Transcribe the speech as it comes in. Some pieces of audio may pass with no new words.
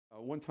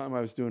One time I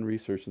was doing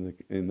research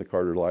in the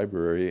Carter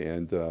Library,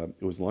 and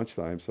it was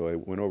lunchtime, so I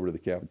went over to the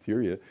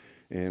cafeteria,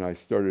 and I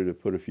started to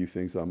put a few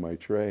things on my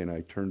tray, and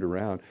I turned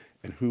around,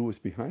 and who was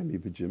behind me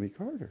but Jimmy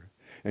Carter?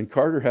 And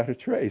Carter had a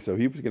tray, so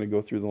he was going to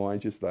go through the line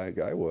just like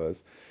I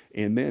was.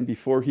 And then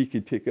before he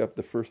could pick up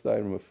the first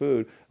item of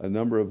food, a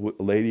number of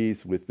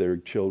ladies with their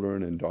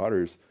children and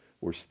daughters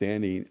were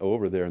standing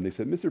over there, and they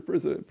said, "Mr.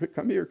 President,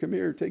 come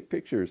here, take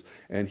pictures."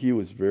 And he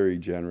was very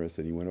generous,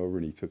 and he went over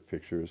and he took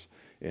pictures,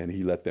 and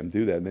he let them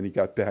do that. And then he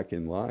got back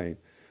in line,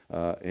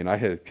 and I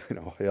had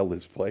held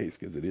his place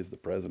because it is the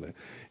president.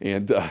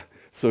 And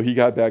so he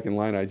got back in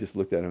line. I just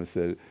looked at him and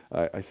said,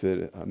 I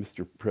said,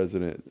 "Mr.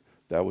 President,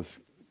 that was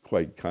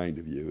quite kind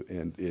of you."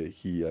 And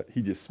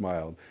he just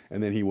smiled,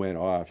 and then he went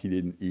off. He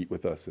didn't eat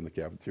with us in the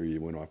cafeteria. He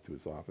went off to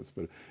his office.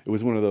 But it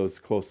was one of those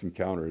close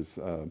encounters.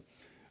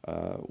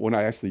 When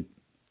I actually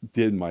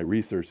did my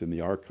research in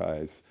the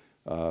archives,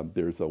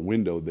 there's a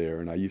window there,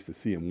 and I used to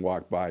see him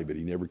walk by, but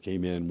he never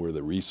came in where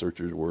the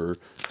researchers were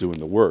doing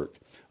the work.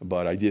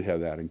 But I did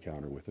have that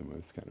encounter with him. It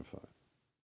was kind of fun.